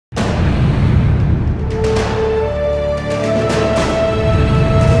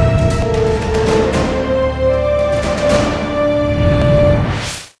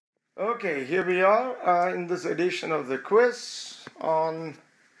are in this edition of the quiz on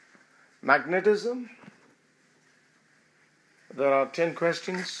magnetism. There are 10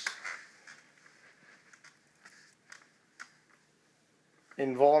 questions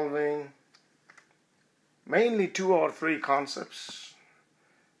involving mainly 2 or 3 concepts.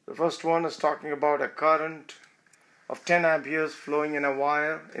 The first one is talking about a current of 10 amperes flowing in a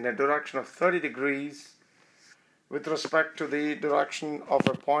wire in a direction of 30 degrees with respect to the direction of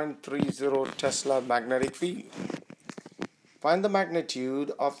a 0.30 Tesla magnetic field. Find the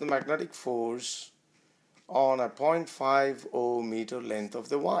magnitude of the magnetic force on a 0.50 meter length of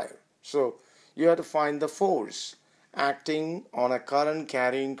the wire. So you have to find the force acting on a current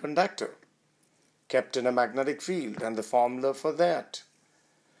carrying conductor kept in a magnetic field and the formula for that.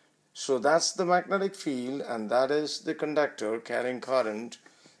 So that's the magnetic field and that is the conductor carrying current.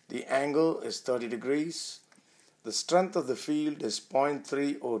 The angle is 30 degrees. The strength of the field is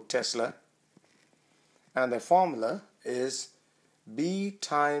 0.30 Tesla and the formula is B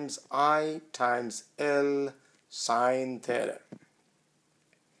times I times L sine theta.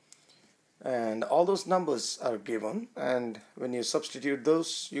 And all those numbers are given, and when you substitute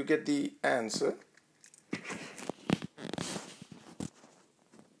those you get the answer.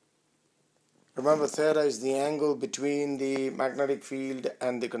 Remember, theta is the angle between the magnetic field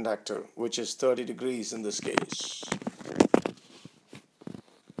and the conductor, which is 30 degrees in this case.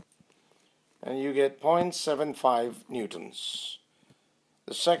 And you get 0.75 newtons.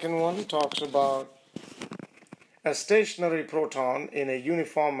 The second one talks about a stationary proton in a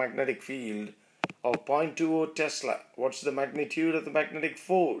uniform magnetic field of 0.20 Tesla. What's the magnitude of the magnetic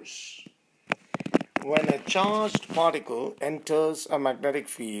force? When a charged particle enters a magnetic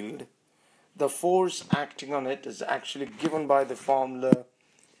field, the force acting on it is actually given by the formula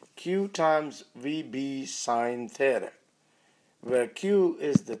Q times VB sine theta, where Q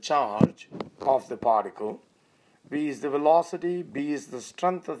is the charge of the particle, V is the velocity, B is the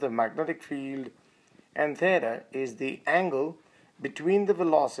strength of the magnetic field, and theta is the angle between the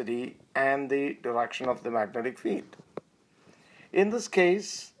velocity and the direction of the magnetic field. In this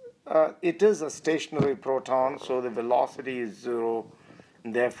case, it is a stationary proton, so the velocity is 0,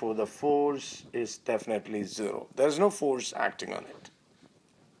 and therefore the force is definitely 0. There is no force acting on it.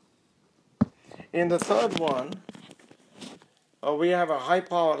 In the third one, we have a high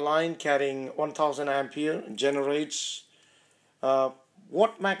power line carrying 1000 ampere generates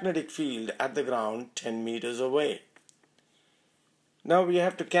what magnetic field at the ground 10 meters away? Now we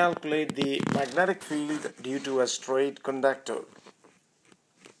have to calculate the magnetic field due to a straight conductor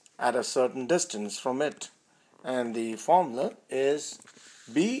at a certain distance from it, and the formula is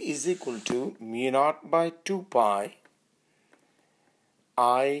B is equal to mu naught by 2 pi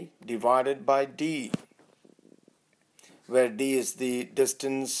I divided by D, where D is the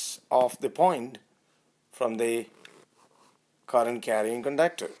distance of the point from the current carrying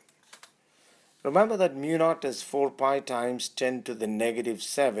conductor. Remember that mu naught is 4 pi times 10 to the negative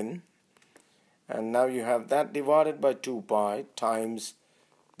 7, and now you have that divided by 2 pi times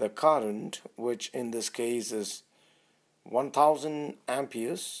the current, which in this case is 1000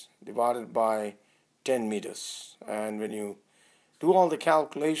 amperes divided by 10 meters. And when you do all the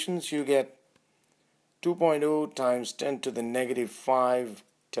calculations, you get 2.0 times 10 to the negative 5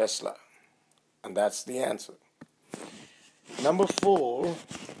 Tesla, and that's the answer. Number 4,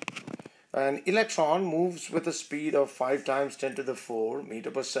 an electron moves with a speed of 5 times 10 to the 4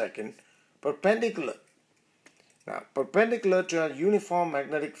 meter per second perpendicular. Now, perpendicular to a uniform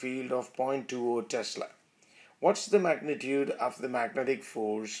magnetic field of 0.20 Tesla. What's the magnitude of the magnetic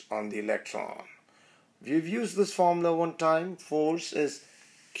force on the electron? We've used this formula one time. Force is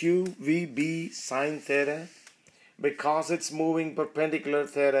QVB sine theta. Because it's moving perpendicular,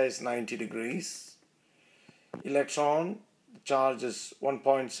 theta is 90 degrees. Electron charge is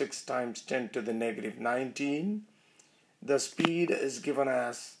 1.6 times 10 to the negative 19. The speed is given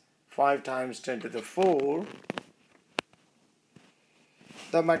as 5 times 10 to the 4.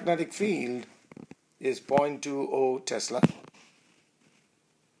 The magnetic field is 0.20 Tesla.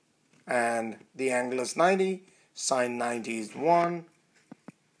 And the angle is 90. Sine 90 is 1.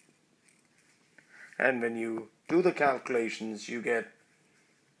 And when you do the calculations, you get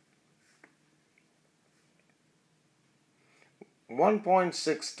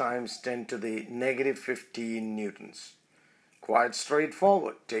 1.6 times 10 to the negative 15 newtons. Quite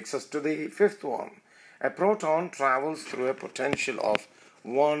straightforward. Takes us to the fifth one. A proton travels through a potential of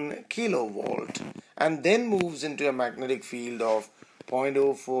 1 kilovolt and then moves into a magnetic field of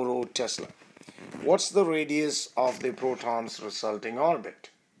 0.040 Tesla. What's the radius of the proton's resulting orbit?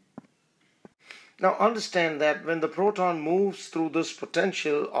 Now understand that when the proton moves through this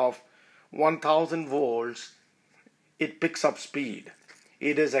potential of 1000 volts, it picks up speed.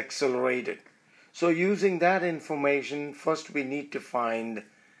 It is accelerated. So using that information, first we need to find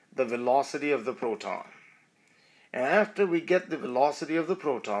the velocity of the proton. And after we get the velocity of the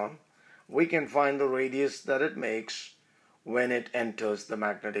proton, we can find the radius that it makes when it enters the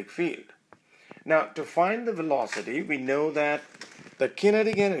magnetic field. Now, to find the velocity, we know that the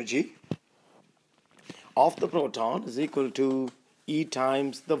kinetic energy of the proton is equal to E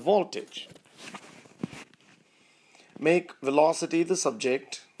times the voltage. Make velocity the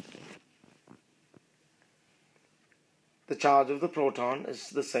subject. The charge of the proton is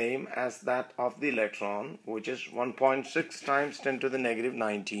the same as that of the electron, which is 1.6 times 10 to the negative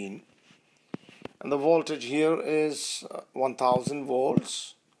 19. And the voltage here is 1000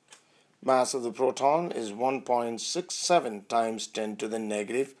 volts. Mass of the proton is 1.67 times 10 to the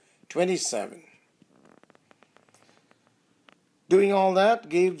negative 27. Doing all that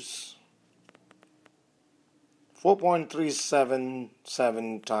gives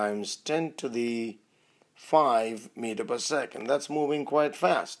 4.377 times 10 to the 5 meter per second. That's moving quite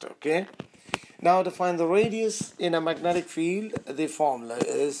fast, okay? Now to find the radius in a magnetic field, the formula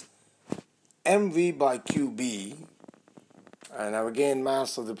is mv by qb. And now again,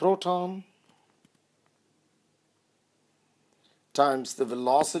 mass of the proton times the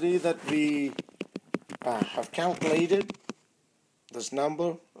velocity that we have calculated, this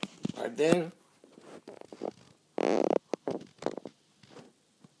number right there,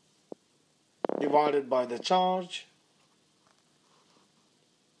 divided by the charge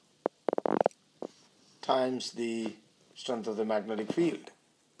times the strength of the magnetic field.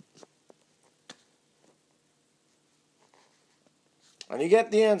 And you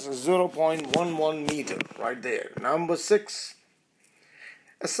get the answer, 0.11 meter, right there. Number 6.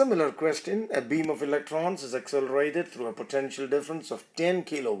 A similar question. A beam of electrons is accelerated through a potential difference of 10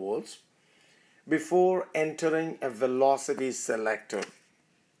 kilovolts before entering a velocity selector.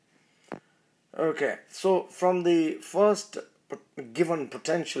 Okay, so from the first given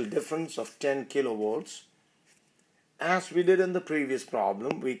potential difference of 10 kilovolts, as we did in the previous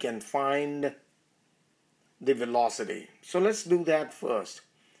problem, we can find the velocity. So let's do that first.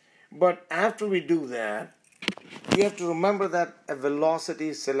 But after we do that, you have to remember that a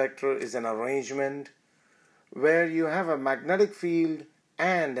velocity selector is an arrangement where you have a magnetic field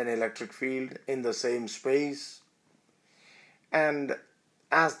and an electric field in the same space. And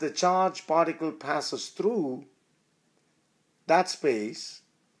as the charged particle passes through that space,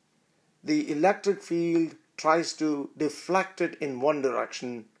 the electric field tries to deflect it in one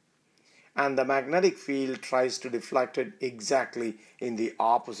direction, and the magnetic field tries to deflect it exactly in the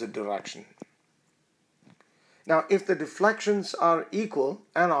opposite direction. Now, if the deflections are equal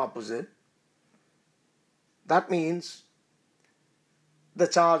and opposite, that means the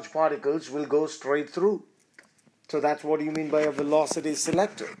charged particles will go straight through. So that's what you mean by a velocity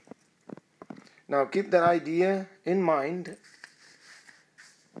selector. Now keep that idea in mind.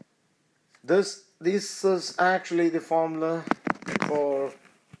 This is actually the formula for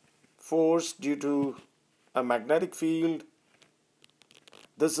force due to a magnetic field.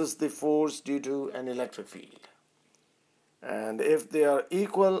 This is the force due to an electric field. And if they are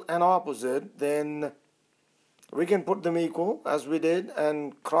equal and opposite, then we can put them equal as we did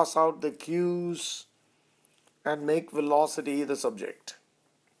and cross out the Q's and make velocity the subject.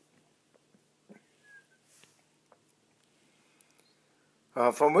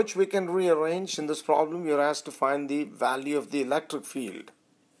 From which we can rearrange. In this problem, you're asked to find the value of the electric field.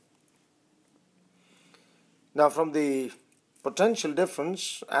 Now from the potential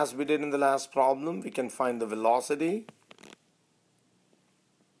difference, as we did in the last problem, we can find the velocity.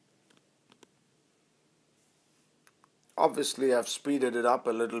 Obviously, I've speeded it up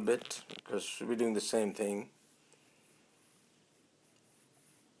a little bit because we're doing the same thing.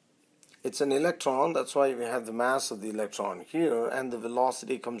 It's an electron, that's why we have the mass of the electron here, and the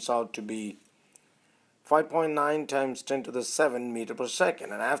velocity comes out to be 5.9 times 10 to the 7 meter per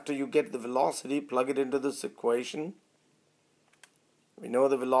second. And after you get the velocity, plug it into this equation. We know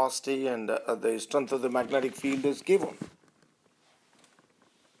the velocity and the strength of the magnetic field is given.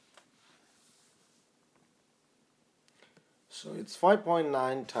 So it's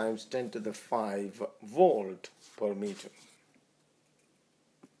 5.9 times 10 to the 5 volt per meter.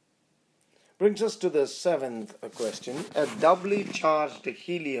 Brings us to the 7th question. A doubly charged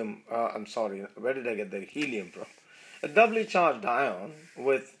helium, where did I get the helium from? A doubly charged ion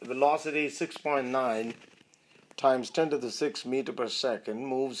with velocity 6.9 times 10 to the 6 meter per second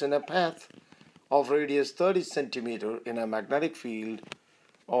moves in a path of radius 30 centimeter in a magnetic field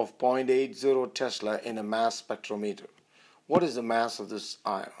of 0.80 Tesla in a mass spectrometer. What is the mass of this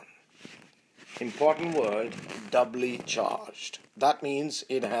ion? important word, doubly charged. That means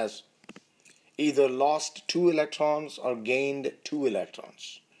it has either lost 2 electrons or gained 2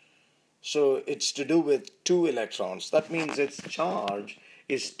 electrons. So it's to do with 2 electrons. That means its charge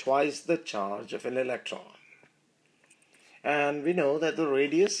is twice the charge of an electron. And we know that the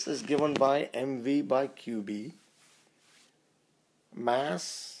radius is given by mv by qb.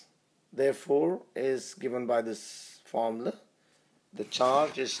 Mass, therefore, is given by this formula. The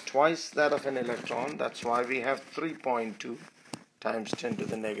charge is twice that of an electron. That's why we have 3.2 times 10 to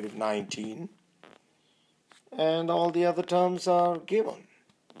the negative 19. And all the other terms are given.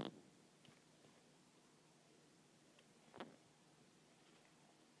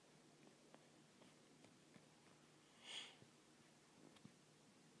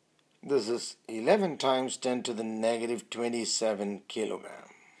 This is 11 times 10 to the negative 27 kilogram.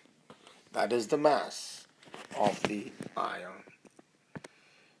 That is the mass of the ion.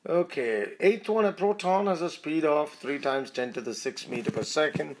 Okay, eighth one, a proton has a speed of 3 times 10 to the 6 meter per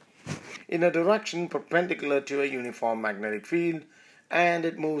second in a direction perpendicular to a uniform magnetic field, and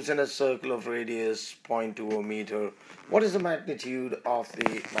it moves in a circle of radius 0.20 meter. What is the magnitude of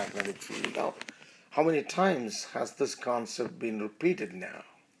the magnetic field? Now, how many times has this concept been repeated now?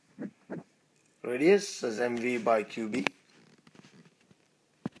 Radius is mv by qb.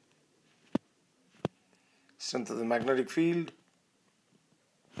 Strength of the magnetic field.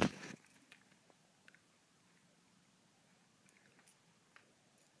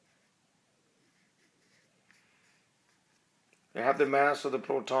 We have the mass of the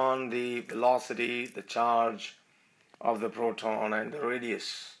proton, the velocity, the charge of the proton, and the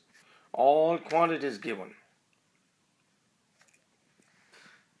radius. All quantities given.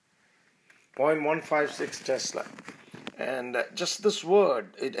 0.156 Tesla. And just this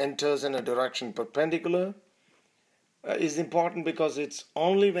word, it enters in a direction perpendicular, is important because it's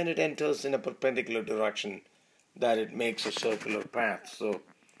only when it enters in a perpendicular direction that it makes a circular path. So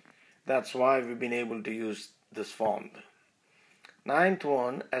that's why we've been able to use this formula. Ninth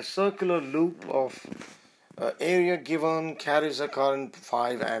one, a circular loop of area given carries a current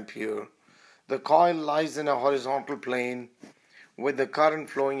 5 ampere. The coil lies in a horizontal plane with the current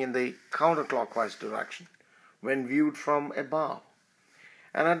flowing in the counterclockwise direction when viewed from above.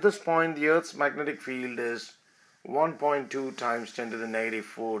 And at this point, the Earth's magnetic field is 1.2 times 10 to the negative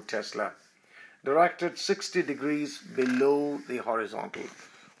 4 Tesla, directed 60 degrees below the horizontal.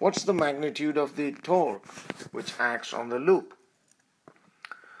 What's the magnitude of the torque which acts on the loop?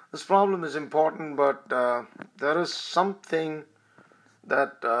 This problem is important, but there is something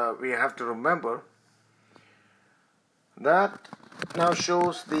that we have to remember. That now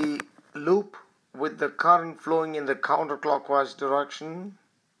shows the loop with the current flowing in the counterclockwise direction,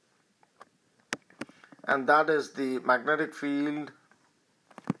 and that is the magnetic field,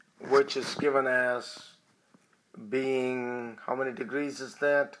 which is given as being, how many degrees is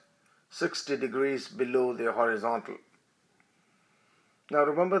that? 60 degrees below the horizontal. Now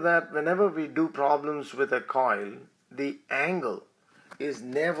remember that whenever we do problems with a coil, the angle is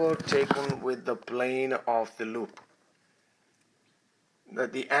never taken with the plane of the loop.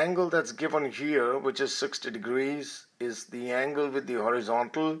 That the angle that's given here, which is 60 degrees, is the angle with the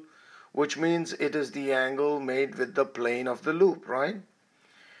horizontal, which means it is the angle made with the plane of the loop, right?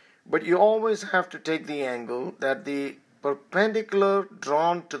 But you always have to take the angle that the perpendicular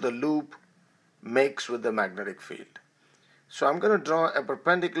drawn to the loop makes with the magnetic field. So I'm going to draw a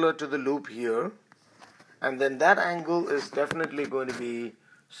perpendicular to the loop here, and then that angle is definitely going to be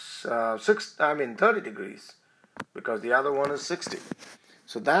 30 degrees, because the other one is 60.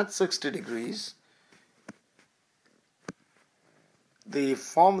 So that's 60 degrees. The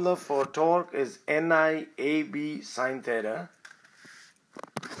formula for torque is NIAB sine theta.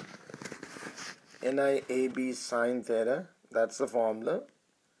 NIAB sine theta. That's the formula.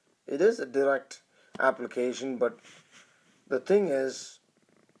 It is a direct application, but the thing is,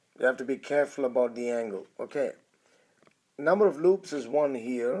 you have to be careful about the angle. Okay. Number of loops is 1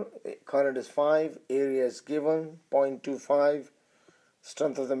 here. Current is 5. Area is given, 0.25.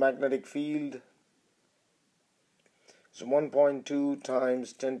 Strength of the magnetic field. So 1.2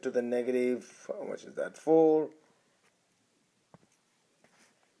 times 10 to the negative, how much is that? 4.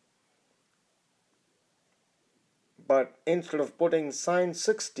 But instead of putting sine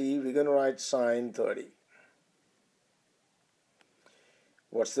 60, we're going to write sine 30.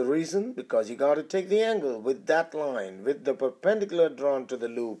 What's the reason? Because you got to take the angle with that line, with the perpendicular drawn to the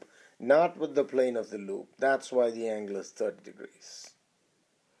loop, not with the plane of the loop. That's why the angle is 30 degrees.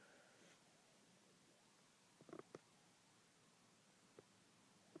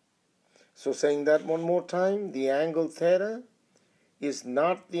 So saying that one more time, the angle theta is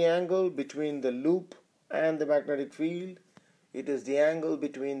not the angle between the loop and the magnetic field. It is the angle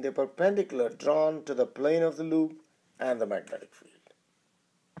between the perpendicular drawn to the plane of the loop and the magnetic field.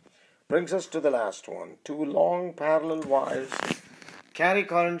 Brings us to the last one. Two long parallel wires carry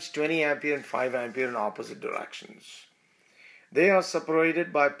currents 20 ampere and 5 ampere in opposite directions. They are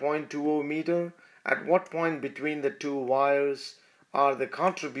separated by 0.20 meter. At what point between the two wires are the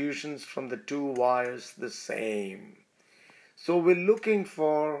contributions from the two wires the same? So we're looking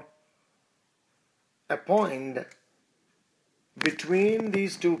for a point between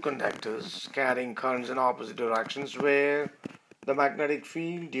these two conductors carrying currents in opposite directions where the magnetic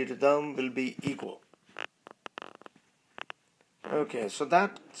field due to them will be equal. Okay, so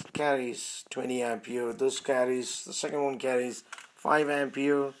that carries 20 ampere. The second one carries 5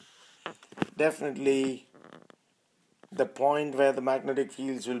 ampere. Definitely the point where the magnetic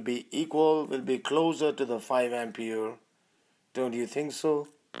fields will be equal will be closer to the 5 ampere. Don't you think so?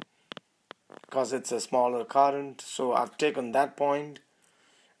 Because it's a smaller current. So I've taken that point,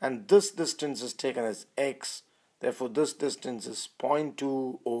 and this distance is taken as x. Therefore, this distance is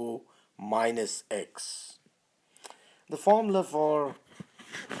 0.20 minus x. The formula for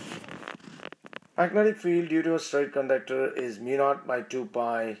magnetic field due to a straight conductor is mu naught by 2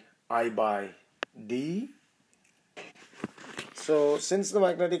 pi I by d. So since the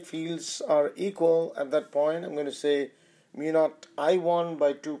magnetic fields are equal at that point, I'm going to say mu naught I1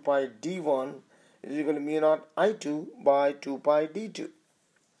 by 2 pi d1 is equal to mu naught I2 by 2 pi d2.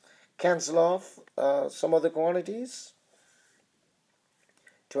 Cancel off some of the quantities.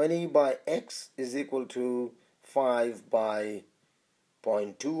 20 by x is equal to 5 by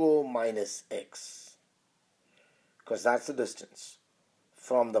 0.20 minus x, because that's the distance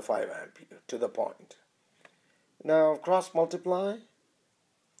from the 5 ampere to the point. Now cross multiply,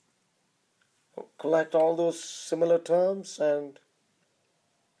 collect all those similar terms, and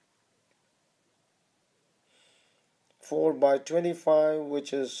 4 by 25,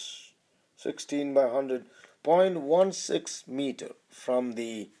 which is 16 by 100, 0.16 meter from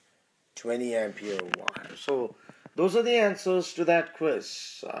the 20 ampere wire. So those are the answers to that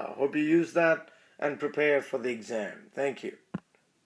quiz. Hope you use that and prepare for the exam. Thank you.